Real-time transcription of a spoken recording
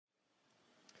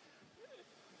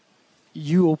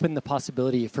you open the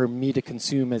possibility for me to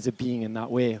consume as a being in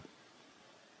that way.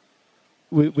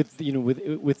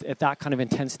 With at that kind of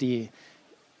intensity,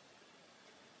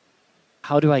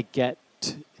 how do I get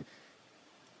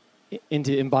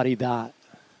into embody that?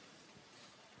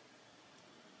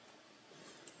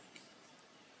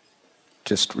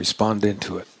 Just respond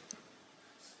into it.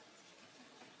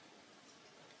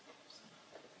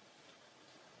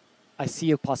 I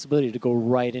see a possibility to go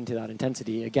right into that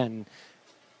intensity again.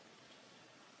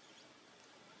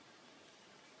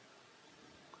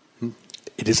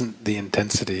 It isn't the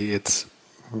intensity, it's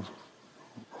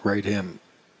right in.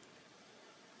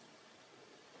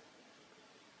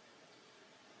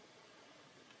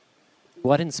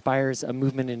 What inspires a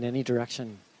movement in any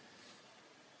direction?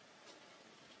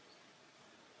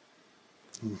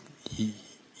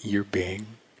 Your being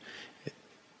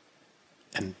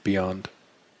and beyond.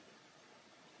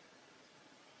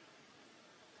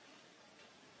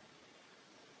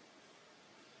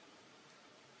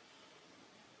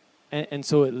 And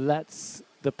so it lets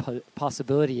the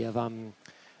possibility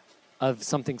of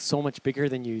something so much bigger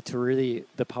than you to really,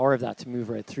 the power of that to move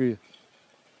right through.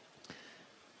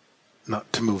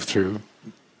 Not to move through,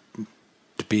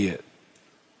 to be it.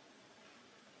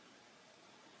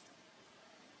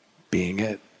 Being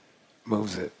it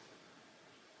moves it.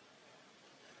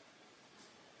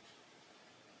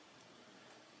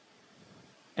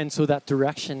 And so that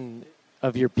direction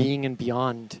of your being and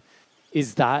beyond,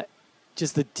 is that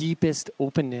just the deepest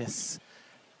openness?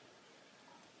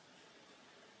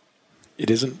 It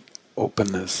isn't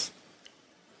openness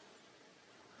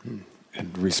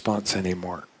and response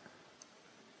anymore.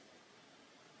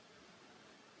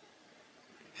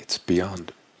 It's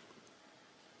beyond.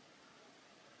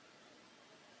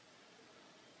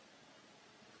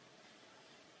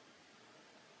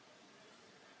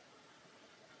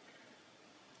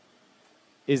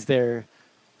 Is there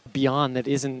beyond that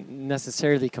isn't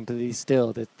necessarily completely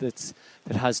still, that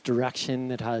has direction,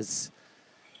 that has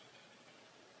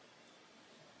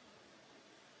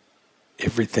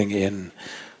everything in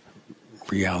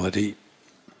reality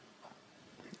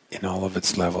in all of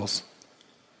its levels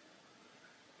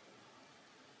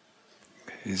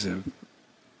is a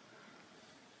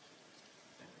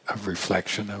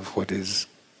reflection of what is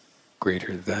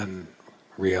greater than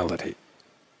reality.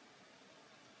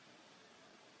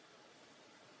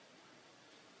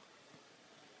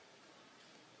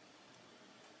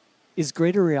 Is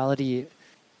greater reality,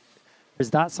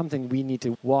 is that something we need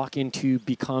to walk into,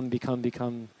 become?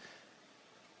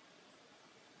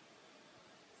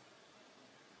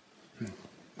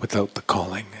 Without the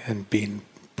calling and being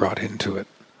brought into it,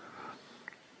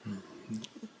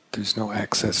 there's no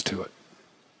access to it.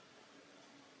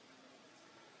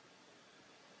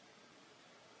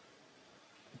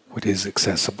 What is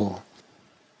accessible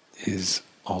is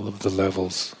all of the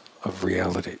levels of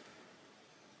reality.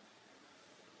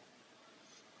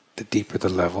 The deeper the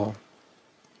level,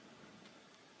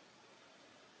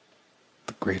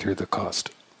 the greater the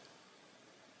cost.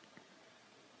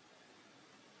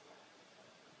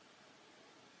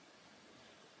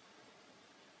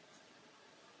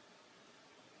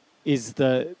 Is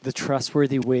the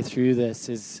trustworthy way through this,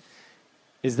 is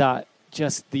that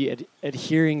just the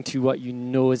adhering to what you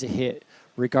know is a hit,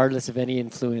 regardless of any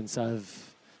influence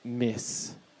of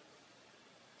miss?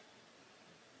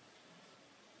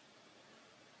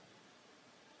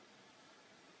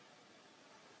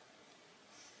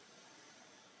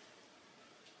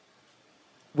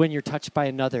 When you're touched by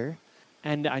another,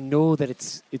 and I know that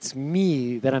it's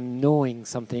me, that I'm knowing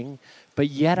something, but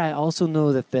yet I also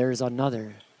know that there's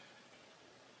another.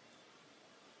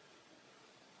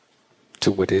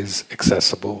 To what is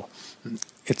accessible,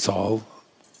 it's all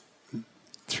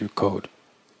through code.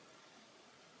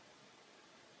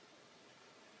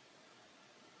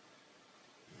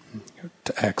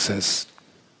 To access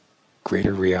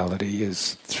greater reality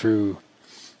is through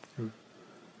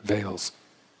veils.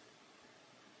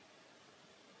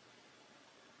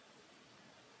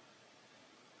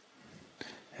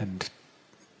 And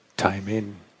time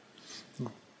in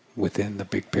within the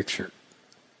big picture.